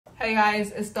Hey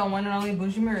guys, it's the one and only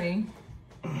Bougie Marie.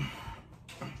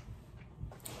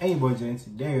 Hey boy Jay,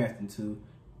 today we're acting to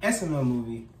SML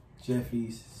movie,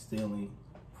 Jeffy's Stealing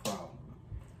Problem.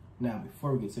 Now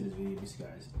before we get to this video, you guys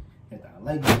hit that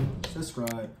like button,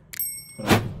 subscribe, put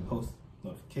on post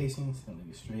notifications, and we'll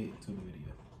get straight into the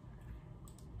video.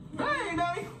 Hey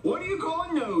Daddy, what do you call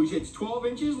a nose? It's 12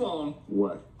 inches long.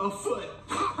 What? A foot.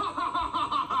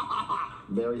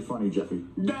 Very funny, Jeffy.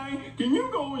 Daddy, can you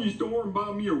go in the store and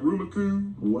buy me a Rubik's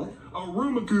Cube? What? A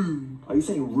Rubik's Cube. Are you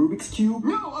saying Rubik's Cube?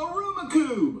 No, a Rubik's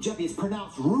Cube. Jeffy, it's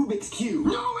pronounced Rubik's Cube.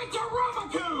 No, it's a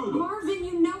Rubik's Cube. Marvin,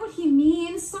 you know what he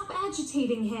means. Stop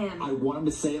agitating him. I want him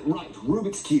to say it right.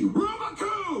 Rubik's Cube. Rubik's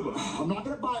Cube. I'm not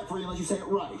going to buy it for you unless you say it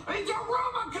right. It's a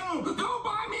Rubik's Cube. Go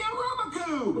buy me a Rubik's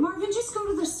Cube. Marvin, just go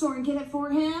to the store and get it for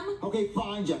him. Okay,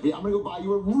 fine, Jeffy. I'm going to go buy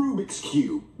you a Rubik's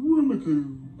Cube. Rubik's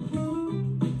Cube.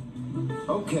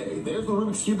 Okay, there's the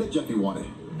Rubik's Cube that Jeffy wanted.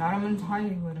 Not I'm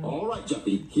entirely with him. All right,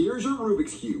 Jeffy. Here's your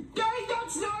Rubik's Cube. Daddy,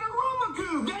 that's not a Rubik's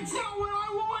Cube. That's not what I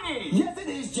wanted. Yes, it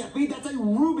is, Jeffy. That's a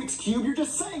Rubik's Cube. You're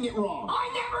just saying it wrong. I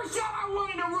never said I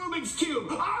wanted a Rubik's Cube.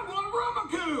 I want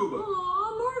Rubik's Cube.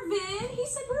 Aw, Marvin, he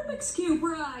said Rubik's Cube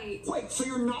right. Wait, so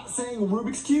you're not saying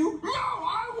Rubik's Cube? No,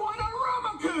 I want a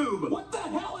Rubik's Cube. What the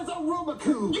hell is a Rubik's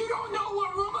Cube? You don't know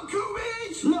what Rubik's Cube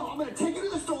is? No, I'm going to take you to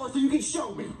the store so you can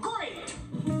show me. Great.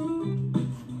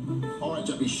 All right,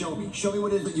 Jeffy, show me. Show me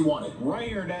what it is that you wanted. Right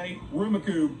here, Daddy. Rubik's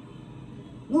Cube.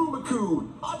 Rubik's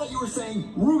Cube. I thought you were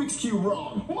saying Rubik's Cube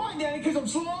wrong. Why, Daddy? Because I'm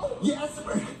slow? Yes.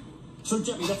 So,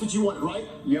 Jeffy, that's what you wanted, right?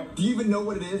 Yep. Do you even know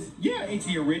what it is? Yeah, it's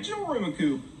the original Rubik's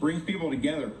Cube. Brings people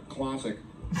together. Classic.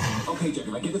 Okay, Jeffy,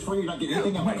 if I get this for you, you're not getting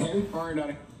anything else, okay? All right,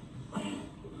 Daddy.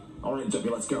 All right, Jeffy,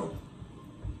 let's go.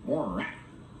 All right.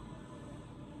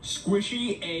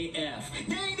 Squishy AF.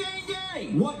 Dang, dang,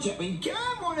 dang. What, Jeffy? Can I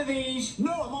have one of these?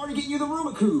 No, I'm already getting you the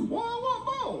Rubik's Cube. Well, I want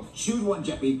both. Choose one,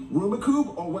 Jeffy. Rubik's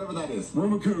Cube or whatever that is.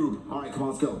 Rubik's Cube. All right, come on,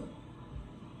 let's go.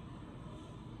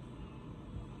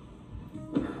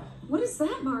 What is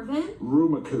that, Marvin?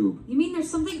 Rubik's Cube. You mean there's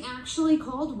something actually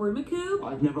called Rubik's Cube?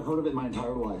 I've never heard of it in my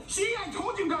entire life. See, I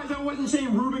told you guys I wasn't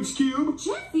saying Rubik's Cube.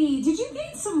 Jeffy, did you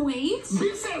gain some weight?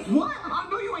 This says what? I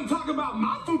know you ain't talking about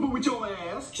my food with your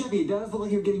ass. Jeffy, it does look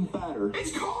like you're getting fatter.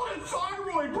 It's called a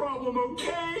thyroid problem,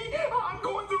 okay? I'm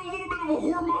going through a little bit of a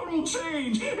hormonal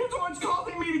change, and so it's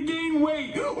causing me to gain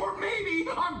weight. Or maybe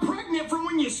I'm pregnant from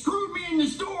when you screwed me in the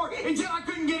store and said I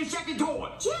couldn't get a second toy.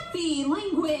 Jeffy,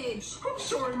 language. I'm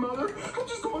sorry, Mother. I'm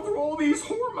just going through all these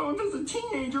hormones as a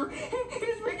teenager, and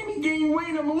it's making me gain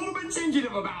weight. I'm a little bit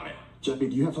sensitive about it. Jeffy,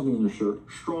 do you have something in your shirt?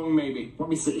 Strong, maybe. Let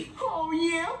me see. Oh,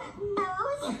 yeah?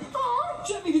 Birth? Oh.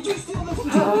 Jeffy, did you steal this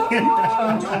from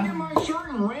I took in my shirt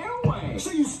and ran away.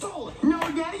 So you stole it? No,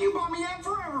 Daddy, you bought me that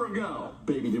forever ago.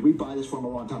 Baby, did we buy this from a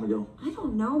long time ago? I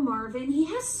don't know, Marvin. He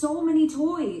has so many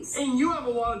toys. And you have a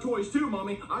lot of toys too,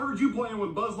 Mommy. I heard you playing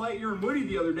with Buzz Lightyear and Woody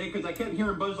the other day because I kept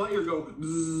hearing Buzz Lightyear go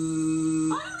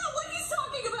bzzz. I don't know what he's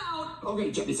talking about. Okay,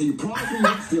 Jeffy, so you promised me you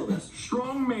didn't steal this.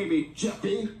 Strong, maybe.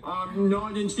 Jeffy? No,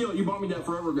 I didn't steal it. You bought me that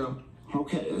forever ago.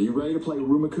 Okay, are you ready to play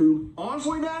Rubik's Cube?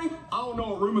 Honestly, Daddy, I don't know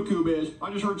what Rubik's Cube is. I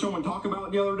just heard someone talk about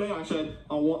it the other day. I said,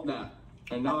 I want that.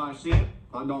 And now I see it,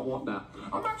 I don't want that.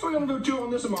 I'm actually going to go chill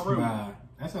on this in my room. Nah,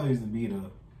 that's how it used to be though.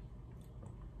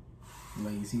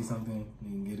 Like you see something, you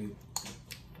can get it.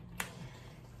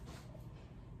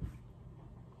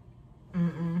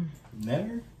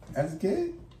 Never? As a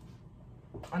kid?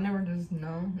 I never just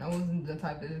know. I wasn't the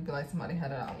type to just be like somebody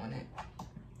had it, I want it.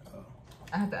 Oh.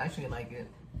 I have to actually like it.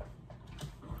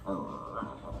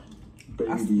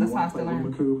 Baby, do you that's how I want to play still am.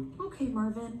 Rubik's Cube? Okay,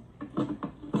 Marvin.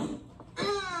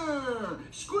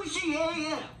 Squishy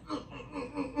AF.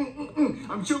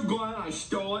 I'm so glad I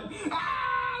stole it.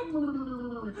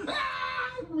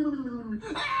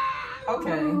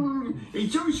 Okay.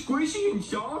 It's so squishy and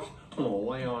soft. Oh,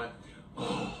 lay on it.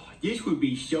 Oh, this would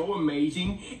be so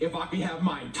amazing if I could have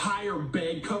my entire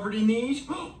bed covered in these.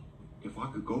 If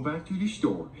I could go back to the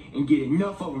store and get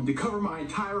enough of them to cover my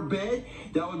entire bed,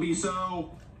 that would be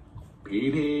so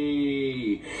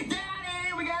pee-pee.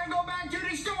 Daddy, we gotta go back to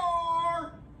the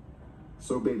store.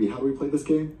 So, baby, how do we play this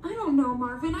game? I don't know,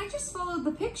 Marvin. I just followed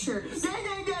the pictures. Dang,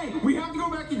 dang, dang. We have to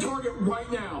go back to Target right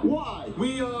now. Why?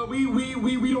 We don't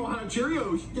have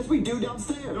Cheerios. Yes, we do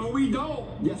downstairs. No, we don't.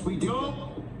 Yes, we do.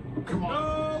 No. Come on.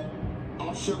 No.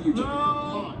 I'll show you, Jeffy. No.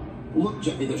 Come on. Look,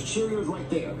 Jeffy, there's Cheerios right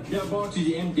there. That box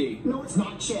is empty. No, it's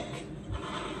not. Check.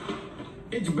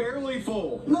 It's barely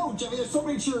full. No, Jeffy, there's so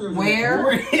many Cheerios.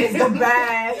 Where is the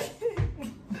bag?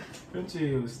 Don't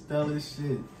you steal this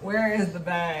shit? Where is the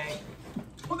bag?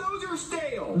 Well, those are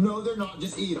stale. No, they're not.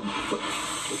 Just eat them.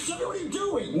 Jeffy, what are you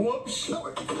doing? Whoops.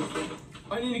 No,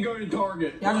 I need to go to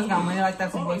Target. Y'all just got money like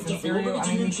that for wasting cereal. I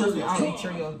mean, me personally, I don't eat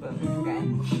Cheerios, but okay.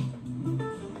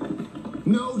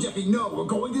 No, Jeffy, no. We're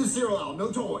going to the cereal aisle. No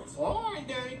toys. All right,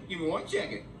 Daddy. Give me 1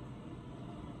 second.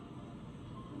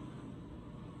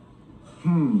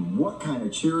 What kind of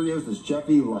Cheerios does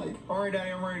Jeffy like? All right,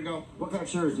 Daddy. I'm ready to go. What kind of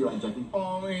Cheerios do you like, Jeffy?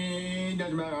 It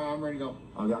doesn't matter. I'm ready to go.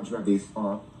 Okay, I'll just grab these.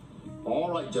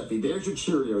 All right, Jeffy, there's your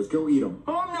Cheerios. Go eat them.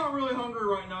 I'm not really hungry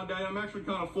right now, Daddy. I'm actually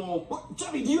kind of full. What?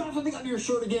 Jeffy, do you have something under your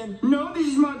shirt again? No, this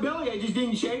is my belly. I just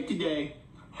didn't shave today.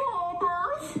 Oh,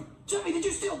 birth. Jeffy, did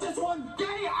you steal this one?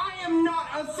 Daddy, I am not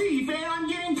a thief, and I'm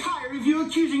getting tired of you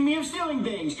accusing me of stealing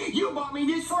things. You bought me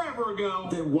this forever ago.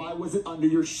 Then why was it under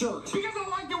your shirt? Because I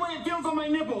like the way it feels on my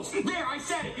nipples. There, I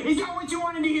said it. Is that what you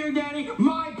wanted to hear, Daddy?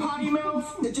 My potty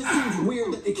mouth? It just seems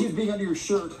weird that it keeps being under your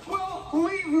shirt. Well,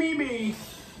 leave me be.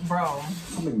 Bro.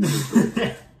 Something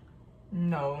weird.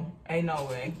 No. Ain't no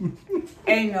way.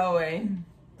 Ain't no way.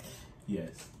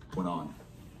 Yes. Went on.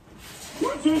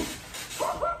 What's it?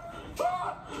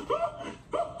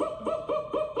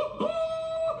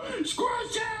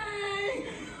 Squishy!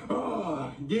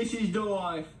 Oh, this is the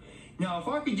life. Now, if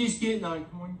I could just get like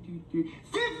 1, 2, 3,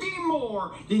 50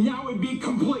 more, then that would be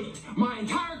complete. My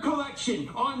entire collection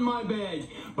on my bed.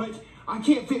 But I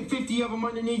can't fit 50 of them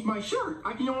underneath my shirt.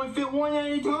 I can only fit 1 at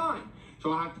a time.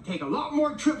 So I have to take a lot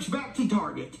more trips back to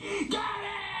Target.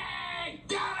 Daddy!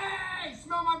 Daddy!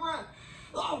 Smell my breath.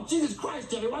 Oh, Jesus Christ,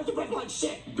 Jeffy, why'd you breath like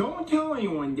shit? Don't tell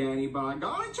anyone, Daddy, but I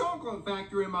got a chocolate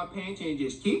factory in my pants and it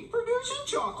just keeps producing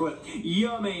chocolate.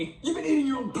 Yummy. You've been eating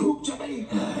your own poop, Jeffy?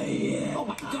 Yeah. Oh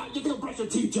my God, you have to go brush your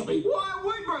teeth, Jeffy. Well, I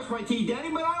would brush my teeth, Daddy,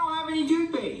 but I don't have any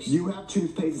toothpaste. You have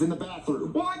toothpaste in the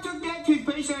bathroom. Well, I took that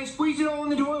toothpaste and I squeezed it all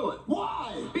in the toilet.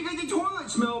 Why? Because the toilet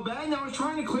smelled bad and I was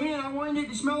trying to clean it and I wanted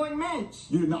it to smell like mints.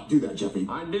 You did not do that, Jeffy.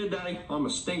 I did, Daddy. I'm a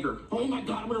stinker. Oh my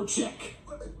God, I'm gonna go check.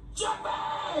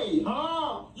 Jeffy!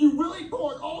 Huh? You really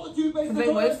poured all the toothpaste in the They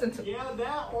toilet? wasted. Yeah,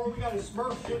 that or we got a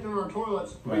Smurf shitting in our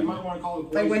toilets. Right. You might want to call the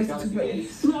They police. wasted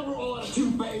toothpaste. Now we're all out of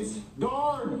toothpaste.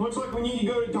 Darn! Looks like we need to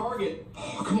go to Target.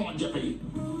 Oh, come on, Jeffy.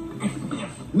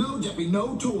 No, Jeffy,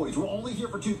 no toys. We're only here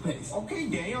for toothpaste. Okay,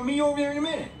 Daddy, I'll meet you over there in a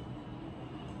minute.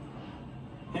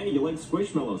 Hey, you like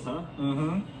Squishmallows, huh?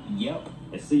 Mm-hmm. Yep.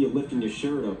 I see you lifting your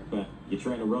shirt up. You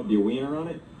trying to rub your wiener on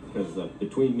it? Because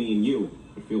between me and you,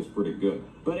 it feels pretty good.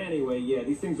 But anyway, yeah,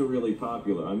 these things are really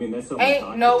popular. I mean, there's some...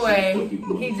 Ain't no way.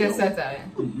 He just said that.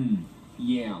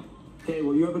 Yeah. Okay,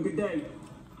 well, you have a good day.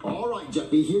 All right,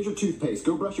 Jeffy, here's your toothpaste.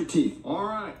 Go brush your teeth. All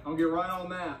right, I'll get right on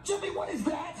that. Jeffy, what is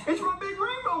that? It's my big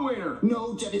rainbow winner.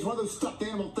 No, Jeffy, it's one of those stuffed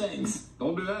animal things.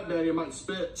 Don't do that, Daddy. I might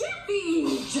spit.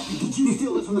 Jeffy! Jeffy, did you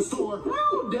steal this from the store?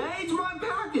 No, Dad, it's my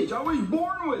package. I was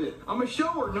born with it. I'm a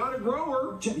shower, not a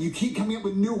grower. Jeffy, you keep coming up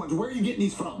with new ones. Where are you getting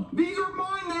these from? These are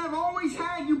mine that I've always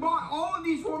had. You bought all of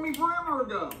these for me forever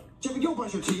ago. Jeffy, go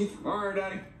brush your teeth. All right,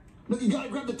 Daddy. No, you gotta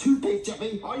grab the toothpaste,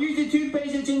 Jeffy. I'll use the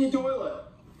toothpaste that's in the toilet.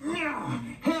 Yeah,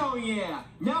 hell yeah.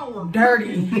 Now we're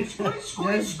Dirty. Squish, squish,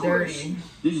 Just squish. dirty.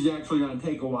 This is actually going to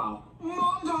take a while.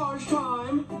 Montage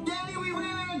time. Daddy, we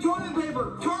ran out of toilet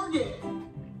paper. Target.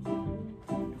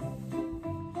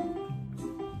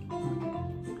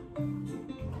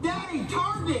 Daddy,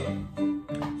 Target.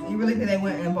 You really think they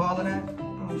went and bought all of that?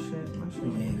 Oh shit, my shit.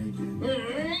 Yeah, they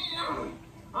did.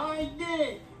 I did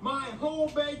it. My whole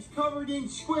bed's covered in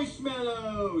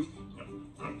squishmallows.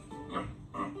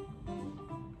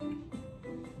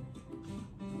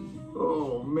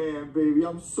 Oh, man, baby,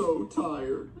 I'm so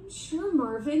tired. Sure,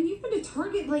 Marvin. You've been to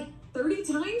Target like 30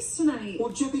 times tonight. Well,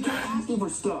 Jeffy kept asking for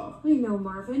stuff. I know,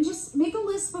 Marvin. Just make a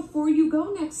list before you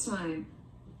go next time.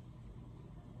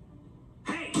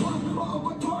 Hey! Oh,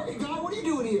 but Target guy, what are you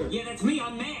doing here? Yeah, that's me.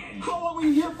 I'm mad. How long were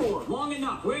you here for? Long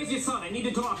enough. Where's your son? I need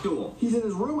to talk to him. He's in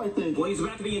his room, I think. Well, he's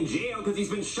about to be in jail because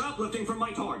he's been shoplifting from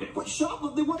my Target. What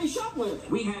shoplifting? What did he shoplift?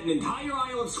 We had an entire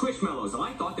aisle of Squishmallows, and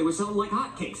I thought they were selling like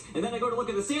hotcakes. And then I go to look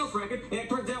at the sales record, and it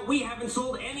turns out we haven't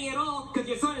sold any at all because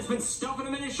your son has been stuffing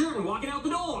them in his shirt and walking out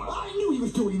the door. I knew he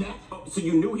was doing that. Oh, so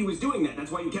you knew he was doing that? That's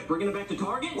why you kept bringing it back to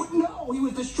Target? What? No, he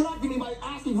was distracting me by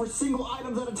asking for single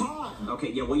items at a time.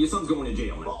 Okay, yeah, well, your son's going to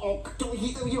jail now. Oh,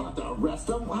 you don't have to arrest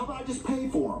him. How about I just pay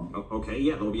for him? Oh, okay,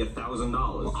 yeah, there'll be $1,000.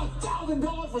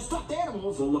 $1,000 for stuffed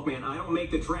animals? Well, look, man, I don't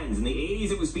make the trends. In the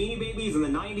 80s, it was Beanie Babies. In the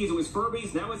 90s, it was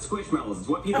Furbies. Now it's Squishmallows. It's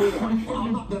what people want. Well,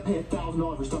 I'm not going to pay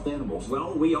 $1,000 for stuffed animals.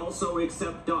 Well, we also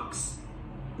accept ducks.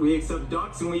 We accept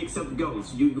ducks and we accept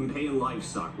goats. You can pay in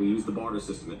livestock. We use the barter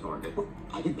system at Target.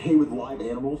 I can pay with live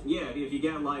animals? Yeah, if you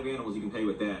get live animals, you can pay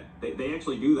with that. They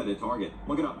actually do that at Target.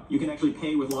 Look it up. You can actually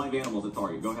pay with live animals at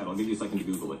Target. Go ahead. I'll give you a second to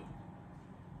Google it.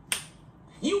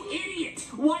 You idiot!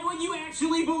 Why would you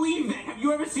actually believe that? Have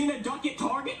you ever seen a duck at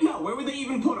Target? No, where would they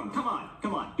even put them? Come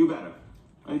on, do better.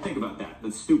 I mean, think about that.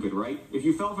 That's stupid, right? If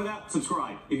you fell for that,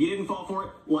 subscribe. If you didn't fall for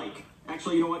it, like.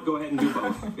 Actually, you know what? Go ahead and do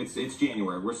both. It's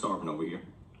January. We're starving over here.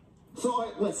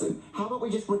 So, listen, how about we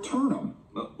just return them?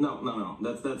 No.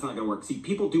 That's not gonna work. See,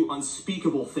 people do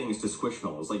unspeakable things to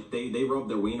Squishmallows. Like they rub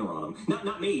their wiener on them.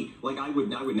 Not me. Like I would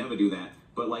never do that.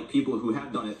 But like people who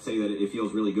have done it say that it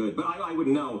feels really good. But I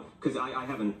wouldn't know because I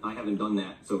haven't done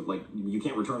that. So like you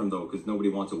can't return them though because nobody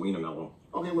wants a wiener mellow.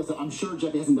 Okay, listen, I'm sure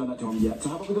Jeffy hasn't done that to him yet. So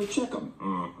how about we go check him?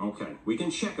 Okay, we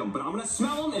can check them, but I'm gonna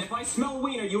smell them, and if I smell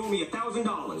wiener, you owe me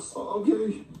 $1,000.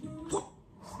 Okay.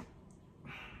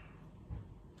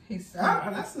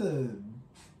 That's a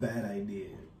bad idea.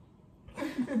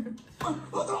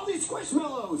 Look at all these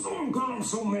Squishmallows! Oh, God, I'm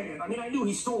so mad. I mean, I knew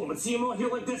he stole them, but seeing them all here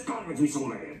like this, God, makes me so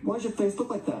mad. Why does your face look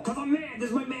like that? Because I'm mad. This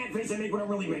is my mad face I make when I'm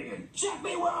really mad.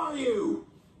 Jeffy, where are you?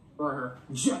 Her.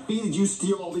 Jeffy, did you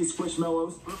steal all these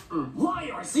Squishmallows?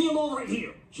 Liar, I see them all right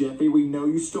here. Jeffy, we know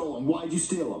you stole them. Why'd you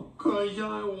steal them? Because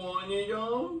I wanted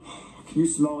them. Can you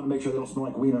smell them to make sure they don't smell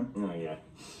like wiener? Oh, yeah.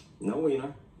 No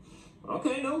wiener.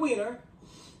 Okay, no wiener.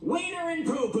 Wiener and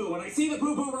poo-poo, and I see the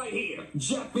poo-poo right here.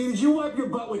 Jeffy, did you wipe your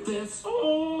butt with this?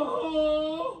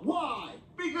 Oh, Why?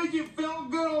 because it felt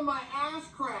good on my ass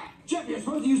crack. Jeffy, you're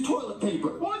supposed to use toilet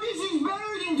paper. Well, this is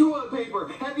better than toilet paper.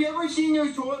 Have you ever seen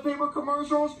those toilet paper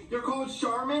commercials? They're called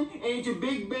Charmin, and it's a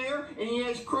big bear, and he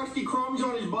has crusty crumbs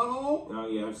on his butthole. Oh,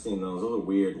 yeah, I've seen those. Those are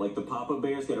weird. Like, the Papa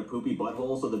Bear's got a poopy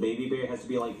butthole, so the baby bear has to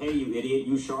be like, hey, you idiot,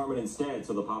 use Charmin instead,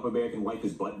 so the Papa Bear can wipe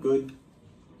his butt good.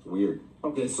 It's weird.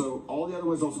 Okay, so all the other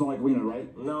ones don't smell like wiener,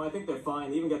 right? No, I think they're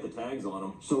fine. They even got the tags on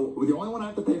them. So the only one I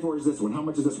have to pay for is this one. How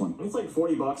much is this one? It's like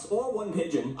 $40 or one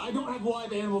pigeon. I don't have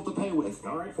live animals to pay with.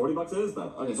 All right, $40 it is then.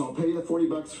 Okay, so I'll pay you the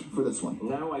 $40 for this one.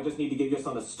 Now I just need to give your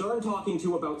son a stern talking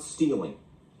to about stealing.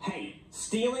 Hey,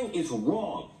 stealing is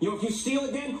wrong. You know, if you steal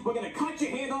again, we're gonna cut your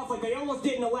hand off like they almost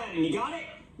did in Aladdin. You got it?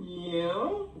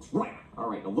 Yeah. That's right. All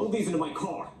right, now load these into my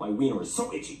car. My wiener is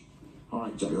so itchy. All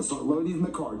right, Jeffy, let's start loading these in the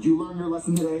car. Did you learn your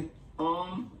lesson today?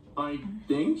 I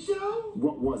think so.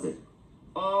 What was it?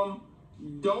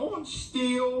 Don't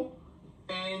steal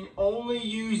and only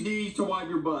use these to wipe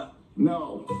your butt.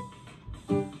 No.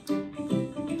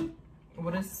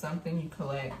 What is something you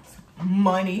collect?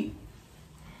 Money.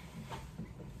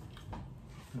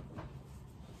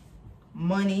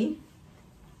 Money.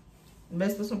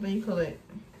 Best for something you collect.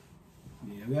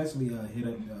 Yeah, we actually hit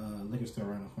up the liquor store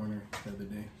around the corner the other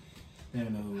day. They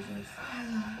didn't know it was us.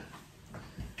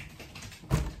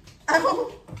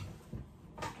 Ow.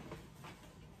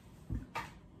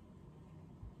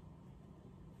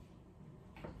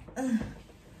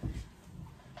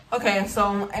 Okay,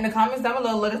 so in the comments down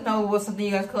below, let us know what's something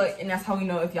you guys collect, and that's how we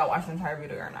know if y'all watch the entire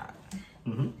video or not.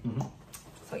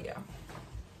 So yeah.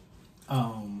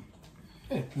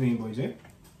 Hey, me boy Jay.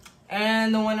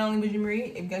 And the one and only Vision Marie.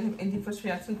 If you guys have anything for us to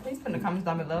react to, please put in the comments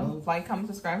down below. Like, comment,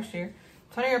 subscribe, share.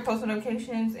 Turn on your post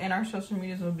notifications, and our social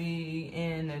medias will be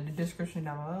in the description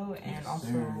down below, and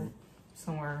also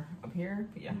somewhere up here.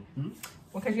 But yeah,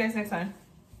 we'll catch you guys next time.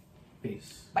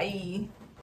 Peace. Bye.